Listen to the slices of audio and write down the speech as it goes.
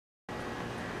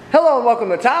Hello and welcome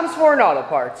to Tom's Foreign Auto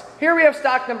Parts. Here we have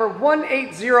stock number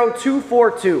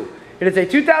 180242. It is a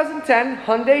 2010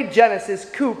 Hyundai Genesis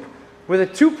Coupe with a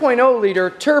 2.0 liter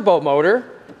turbo motor.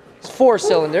 It's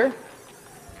 4-cylinder.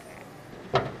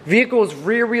 Vehicle is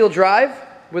rear wheel drive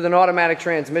with an automatic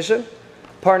transmission.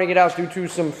 Parting it out due to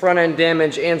some front end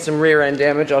damage and some rear end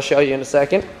damage. I'll show you in a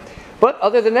second. But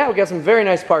other than that, we got some very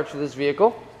nice parts for this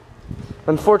vehicle.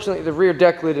 Unfortunately, the rear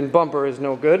deck lid and bumper is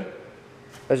no good,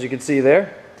 as you can see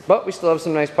there. But we still have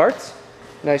some nice parts.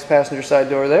 Nice passenger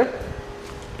side door there.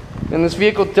 And this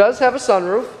vehicle does have a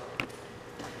sunroof.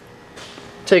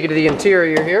 Take it to the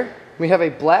interior here. We have a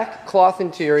black cloth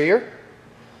interior.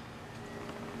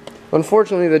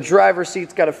 Unfortunately, the driver's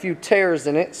seat's got a few tears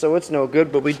in it, so it's no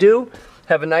good. But we do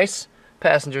have a nice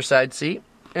passenger side seat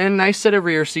and a nice set of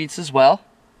rear seats as well.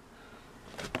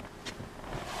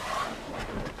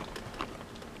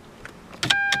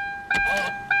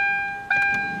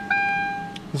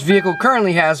 This vehicle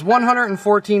currently has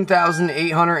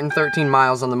 114,813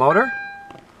 miles on the motor.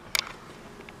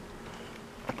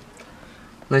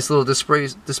 Nice little display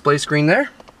screen there.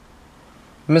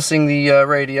 Missing the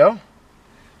radio.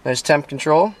 Nice temp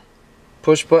control.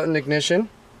 Push button ignition.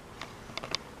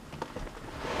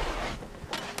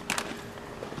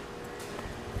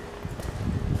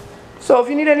 So if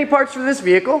you need any parts for this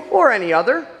vehicle or any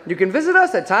other, you can visit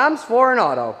us at Tom's Foreign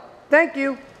Auto. Thank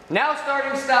you. Now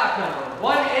starting stock number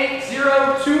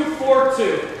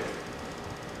 180242.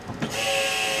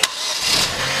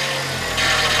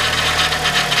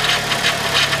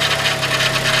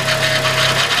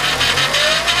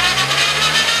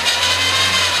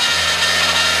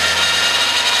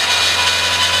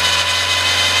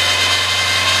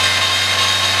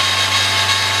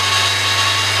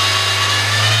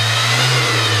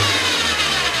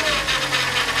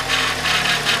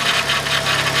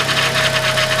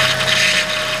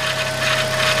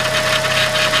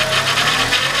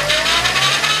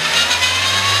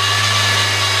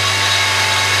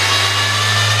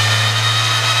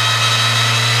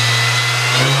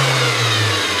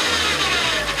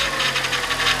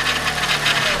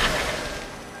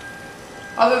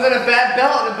 Other than a bad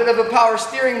belt and a bit of a power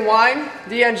steering whine,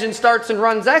 the engine starts and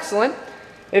runs excellent.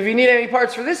 If you need any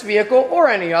parts for this vehicle or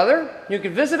any other, you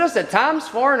can visit us at Tom's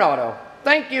Foreign Auto.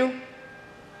 Thank you.